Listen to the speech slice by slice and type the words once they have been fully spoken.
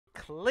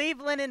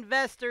Cleveland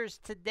investors,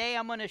 today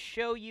I'm going to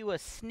show you a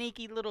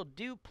sneaky little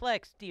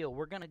duplex deal.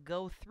 We're going to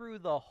go through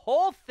the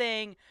whole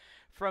thing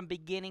from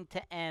beginning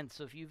to end.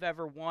 So if you've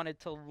ever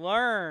wanted to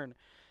learn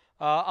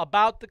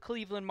about the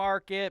Cleveland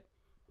market,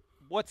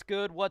 what's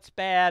good, what's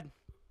bad,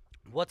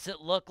 what's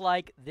it look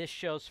like, this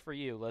show's for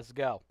you. Let's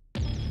go.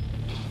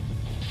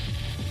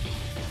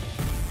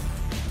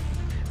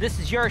 This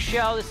is your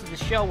show. This is the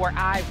show where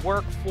I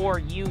work for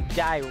you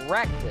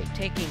directly,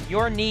 taking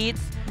your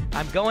needs.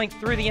 I'm going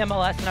through the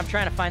MLS, and I'm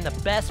trying to find the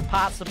best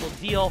possible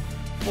deal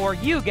for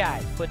you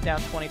guys. Put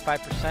down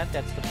 25%.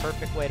 That's the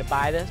perfect way to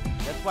buy this.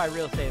 That's why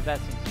real estate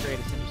investing is the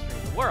greatest industry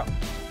in the world.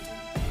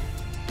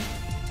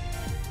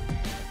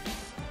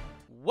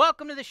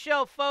 Welcome to the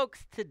show,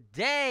 folks.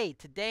 Today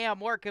I'm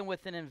working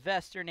with an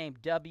investor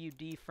named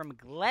WD from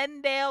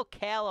Glendale,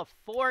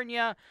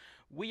 California.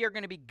 We are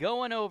going to be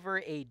going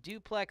over a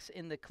duplex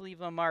in the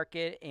Cleveland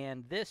market,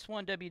 and this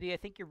one, WD, I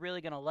think you're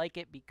really going to like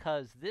it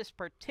because this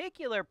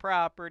particular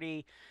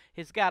property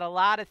has got a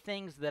lot of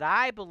things that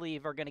I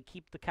believe are going to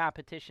keep the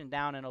competition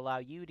down and allow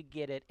you to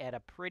get it at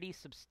a pretty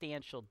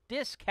substantial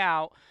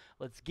discount.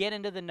 Let's get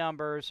into the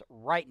numbers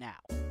right now.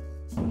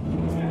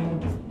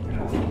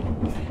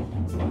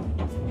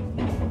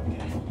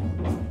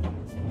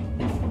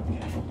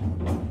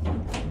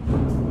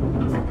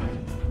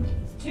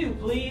 Two,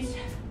 please.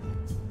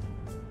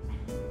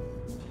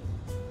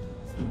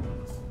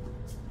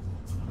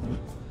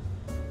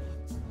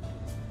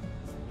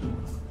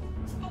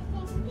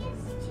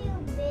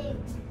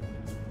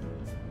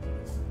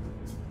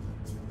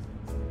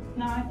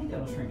 No, I think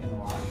it'll shrink in the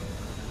water.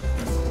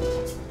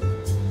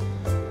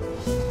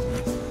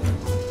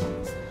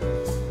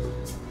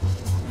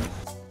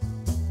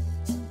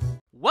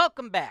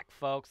 Welcome back,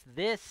 folks.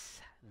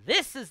 This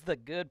is the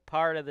good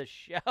part of the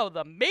show,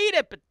 the meat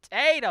and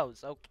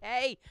potatoes,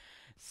 okay?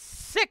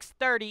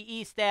 630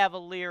 East Ave,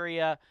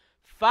 Elyria,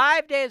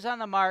 5 days on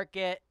the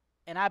market,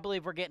 and I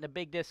believe we're getting a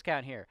big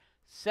discount here,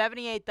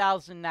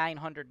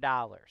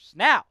 $78,900.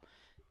 Now,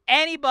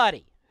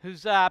 anybody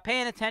who's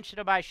paying attention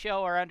to my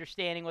show or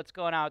understanding what's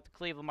going on with the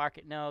Cleveland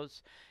market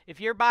knows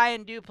if you're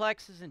buying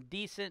duplexes in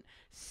decent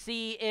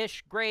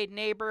C-ish grade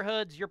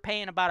neighborhoods, you're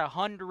paying about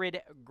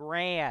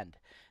 $100,000.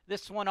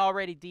 This one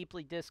already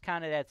deeply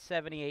discounted at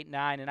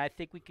 $78,900, and I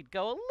think we could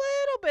go a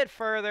little bit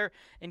further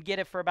and get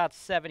it for about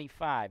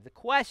 $75,000. The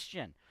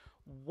question,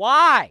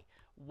 why?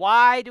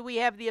 Why do we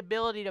have the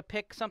ability to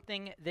pick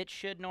something that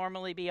should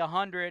normally be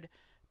 $100,000,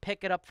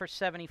 pick it up for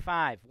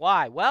 $75,000?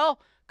 Why? Well,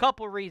 a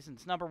couple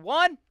reasons. Number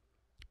one,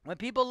 when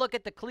people look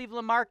at the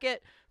Cleveland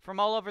market from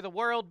all over the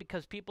world,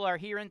 because people are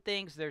hearing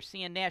things, they're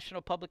seeing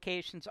national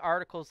publications,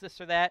 articles,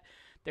 this or that,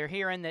 they're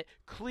hearing that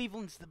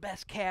Cleveland's the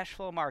best cash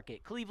flow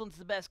market. Cleveland's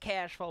the best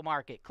cash flow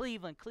market.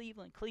 Cleveland,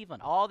 Cleveland,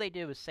 Cleveland. All they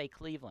do is say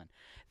Cleveland.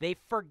 They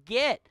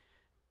forget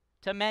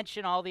to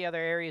mention all the other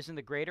areas in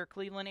the greater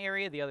Cleveland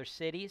area, the other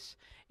cities,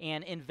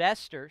 and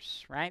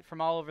investors, right,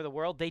 from all over the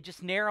world, they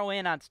just narrow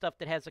in on stuff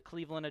that has a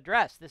Cleveland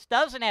address. This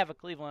doesn't have a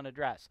Cleveland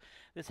address.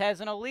 This has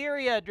an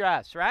Elyria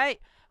address, right?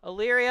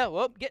 Elyria,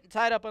 whoop, getting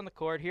tied up on the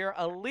cord here.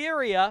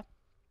 Elyria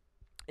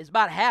is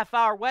about a half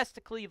hour west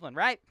of Cleveland,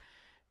 right?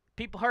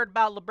 People heard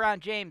about LeBron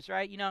James,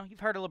 right? You know,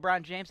 you've heard of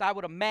LeBron James. I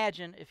would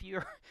imagine if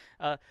you're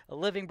a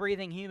living,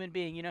 breathing human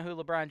being, you know who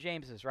LeBron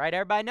James is, right?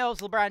 Everybody knows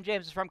LeBron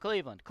James is from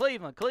Cleveland.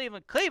 Cleveland,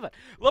 Cleveland, Cleveland.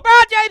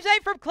 LeBron James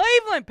ain't from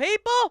Cleveland,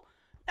 people.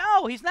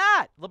 No, he's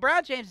not.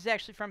 LeBron James is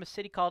actually from a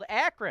city called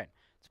Akron.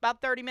 It's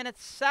about 30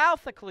 minutes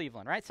south of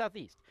Cleveland, right?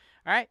 Southeast,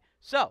 all right?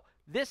 So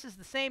this is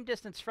the same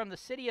distance from the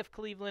city of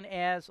Cleveland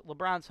as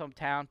LeBron's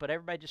hometown, but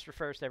everybody just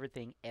refers to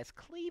everything as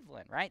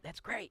Cleveland, right?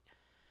 That's great.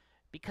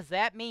 Because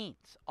that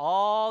means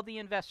all the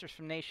investors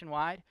from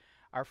nationwide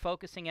are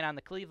focusing in on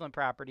the Cleveland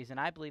properties, and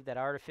I believe that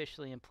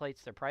artificially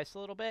inflates their price a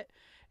little bit.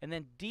 And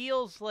then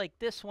deals like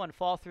this one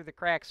fall through the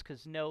cracks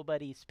because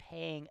nobody's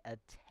paying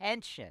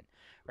attention,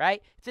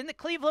 right? It's in the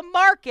Cleveland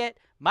market.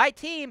 My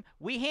team,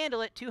 we handle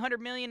it, $200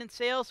 million in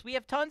sales. We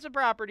have tons of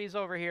properties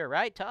over here,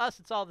 right? To us,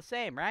 it's all the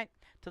same, right?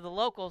 To the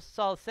locals, it's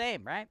all the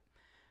same, right?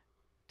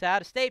 To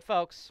out-of-state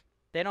folks,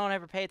 they don't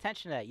ever pay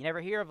attention to that. You never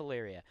hear of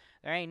Elyria.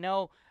 There ain't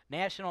no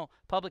national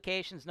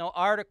publications, no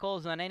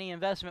articles on any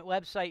investment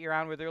website you're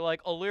on where they're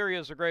like, Elyria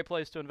is a great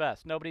place to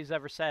invest. Nobody's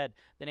ever said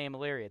the name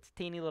Elyria. It's a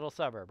teeny little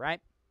suburb, right?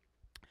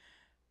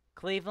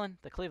 Cleveland,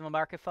 the Cleveland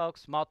market,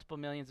 folks, multiple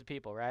millions of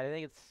people, right? I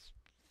think it's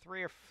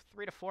 3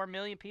 to 4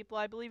 million people,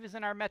 I believe, is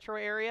in our metro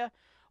area.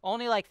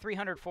 Only like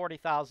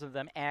 340,000 of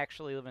them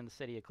actually live in the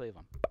city of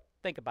Cleveland.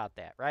 Think about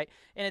that, right?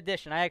 In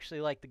addition, I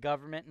actually like the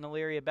government in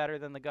Elyria better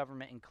than the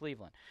government in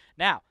Cleveland.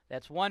 Now,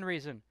 that's one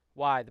reason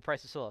why the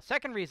price is so low.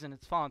 Second reason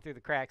it's fallen through the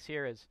cracks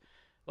here is,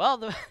 well,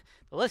 the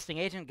listing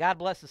agent, God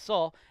bless his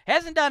soul,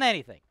 hasn't done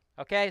anything,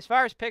 okay? As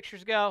far as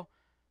pictures go,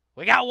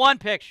 we got one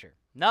picture,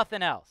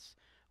 nothing else.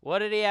 What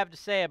did he have to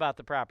say about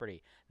the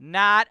property?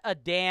 Not a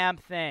damn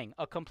thing.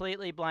 A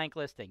completely blank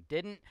listing.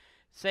 Didn't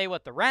say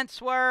what the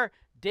rents were,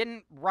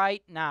 didn't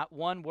write not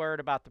one word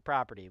about the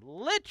property.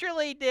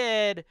 Literally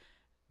did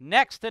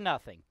Next to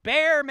nothing.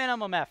 Bare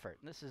minimum effort.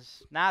 This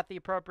is not the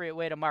appropriate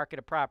way to market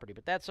a property,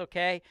 but that's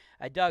okay.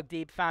 I dug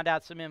deep, found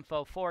out some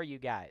info for you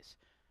guys.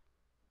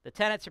 The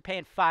tenants are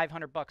paying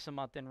 $500 a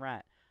month in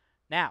rent.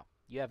 Now,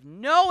 you have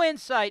no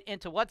insight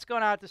into what's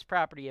going on with this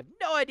property. You have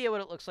no idea what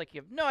it looks like.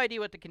 You have no idea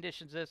what the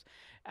conditions is.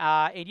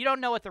 And you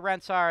don't know what the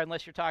rents are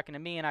unless you're talking to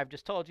me, and I've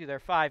just told you they're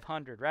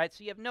 $500, right?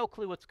 So you have no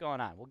clue what's going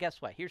on. Well, guess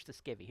what? Here's the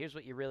skivvy. Here's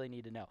what you really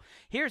need to know.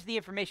 Here's the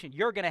information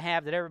you're going to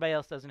have that everybody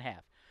else doesn't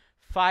have.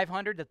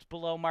 $500, that's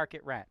below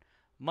market rent.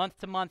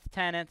 Month-to-month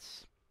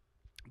tenants,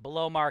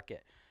 below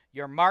market.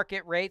 Your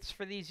market rates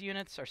for these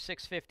units are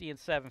 $650 and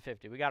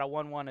 $750. We got a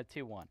 1-1 and a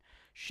 2-1.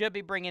 Should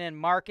be bringing in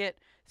market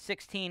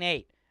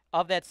 $16.8.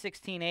 Of that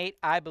 $16.8,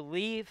 I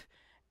believe,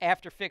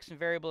 after fixed and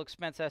variable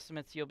expense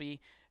estimates, you'll be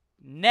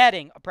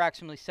netting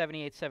approximately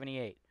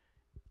 $78.78.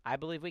 I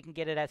believe we can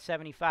get it at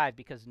 $75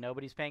 because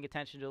nobody's paying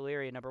attention to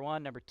Elyria, number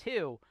one. Number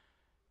two,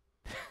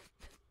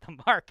 the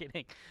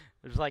marketing.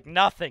 There's like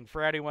nothing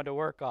for anyone to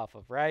work off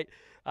of, right?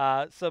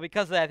 So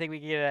because of that, I think we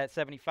can get it at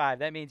 $75.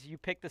 That means you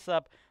pick this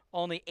up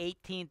only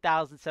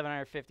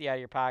 $18,750 out of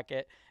your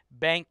pocket.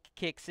 Bank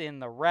kicks in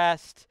the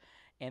rest.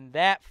 And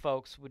that,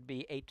 folks, would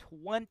be a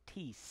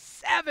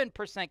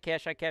 27%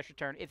 cash-on-cash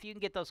return if you can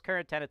get those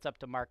current tenants up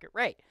to market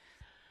rate.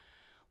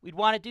 We'd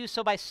want to do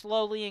so by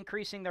slowly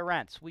increasing the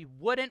rents. We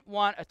wouldn't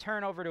want a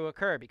turnover to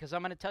occur because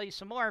I'm going to tell you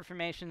some more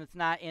information that's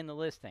not in the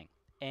listing.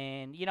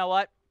 And you know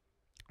what?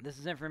 This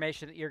is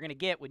information that you're going to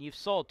get when you've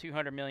sold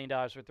 $200 million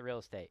worth of real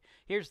estate.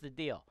 Here's the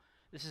deal.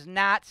 This is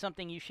not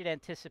something you should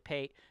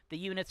anticipate. The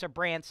units are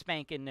brand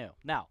spanking new.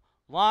 No,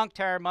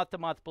 long-term,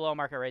 month-to-month,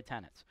 below-market rate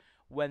tenants.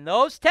 When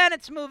those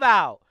tenants move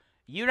out,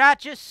 you're not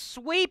just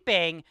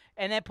sweeping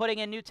and then putting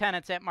in new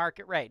tenants at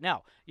market rate.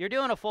 No, you're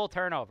doing a full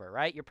turnover,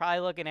 right? You're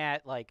probably looking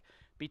at like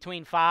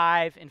between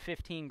 $5 and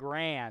 $15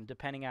 grand,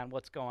 depending on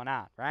what's going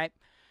on, right?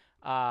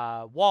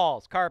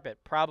 Walls, carpet,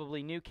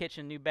 probably new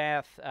kitchen, new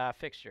bath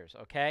fixtures,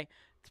 okay?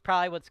 It's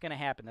probably what's going to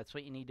happen. That's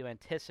what you need to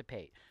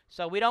anticipate.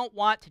 So we don't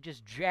want to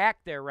just jack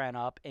their rent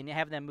up and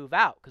have them move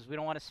out because we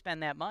don't want to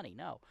spend that money.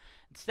 No.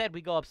 Instead,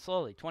 we go up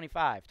slowly,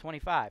 25,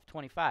 25,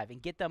 25,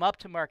 and get them up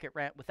to market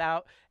rent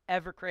without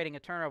ever creating a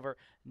turnover,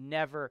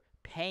 never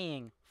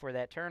paying for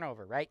that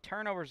turnover, right?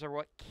 Turnovers are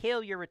what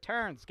kill your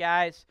returns,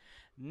 guys,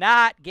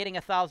 not getting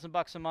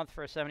 $1,000 a month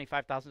for a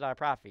 $75,000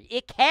 profit.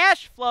 It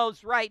cash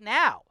flows right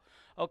now,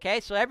 okay?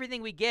 So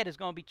everything we get is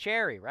going to be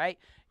cherry, right?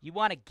 You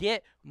want to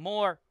get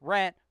more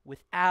rent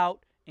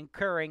without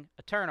incurring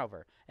a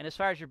turnover. And as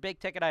far as your big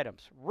ticket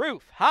items,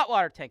 roof, hot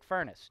water tank,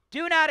 furnace,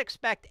 do not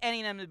expect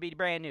any of them to be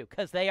brand new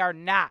because they are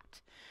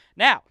not.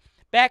 Now,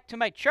 back to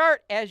my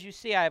chart. As you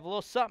see, I have a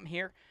little something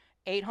here,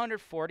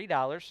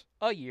 $840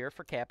 a year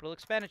for capital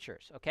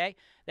expenditures, okay?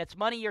 That's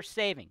money you're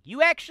saving.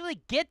 You actually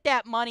get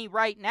that money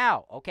right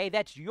now, okay?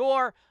 That's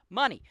your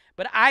money.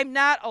 But I'm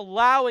not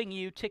allowing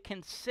you to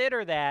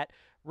consider that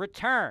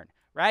return,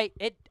 right?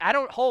 I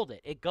don't hold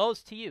it. It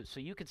goes to you. So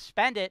you can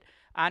spend it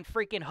on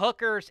freaking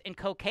hookers and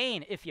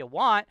cocaine if you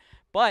want.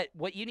 But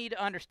what you need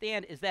to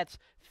understand is that's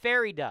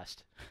fairy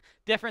dust,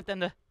 different than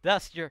the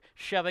dust you're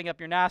shoving up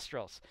your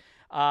nostrils.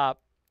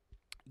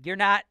 You're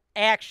not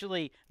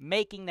actually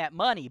making that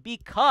money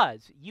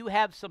because you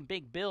have some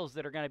big bills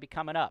that are going to be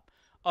coming up.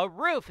 A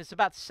roof is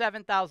about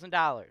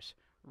 $7,000.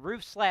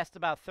 Roofs last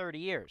about 30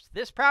 years.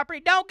 This property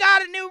don't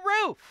got a new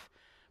roof.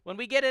 When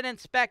we get it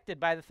inspected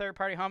by the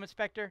third-party home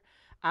inspector,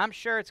 I'm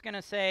sure it's going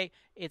to say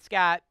it's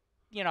got,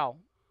 you know,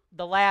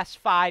 the last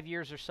 5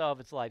 years or so of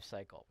its life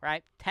cycle,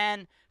 right?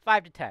 5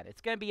 to 10.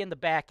 It's going to be in the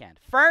back end.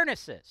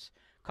 Furnaces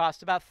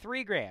cost about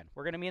 $3 grand.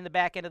 We're going to be in the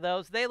back end of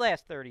those. They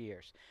last 30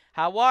 years.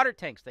 Hot water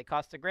tanks, they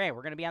cost $1 grand.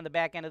 We're going to be on the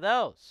back end of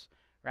those,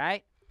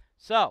 right?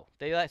 So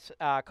they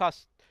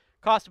cost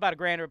about $1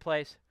 grand to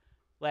replace,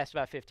 last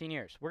about 15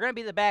 years. We're going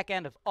to be the back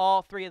end of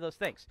all three of those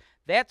things.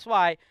 That's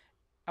why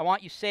I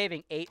want you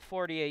saving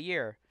 $840 a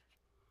year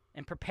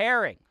and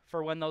preparing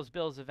for when those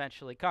bills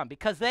eventually come,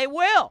 because they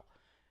will.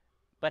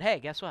 But hey,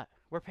 guess what?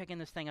 We're picking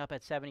this thing up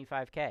at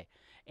 $75K.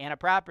 And a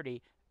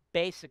property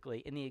basically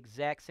in the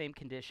exact same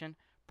condition,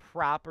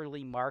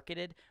 properly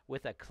marketed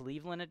with a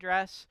Cleveland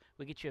address,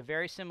 we get you a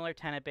very similar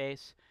tenant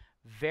base,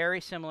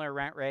 very similar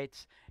rent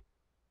rates,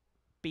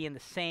 be in the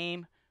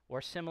same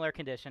or similar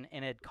condition,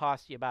 and it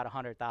costs you about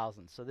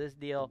 $100,000. So this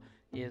deal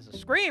is a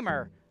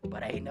screamer,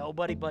 but ain't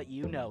nobody but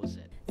you knows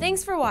it.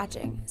 Thanks for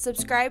watching.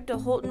 Subscribe to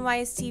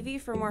HoltonWise TV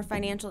for more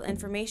financial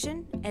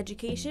information,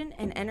 education,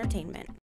 and entertainment.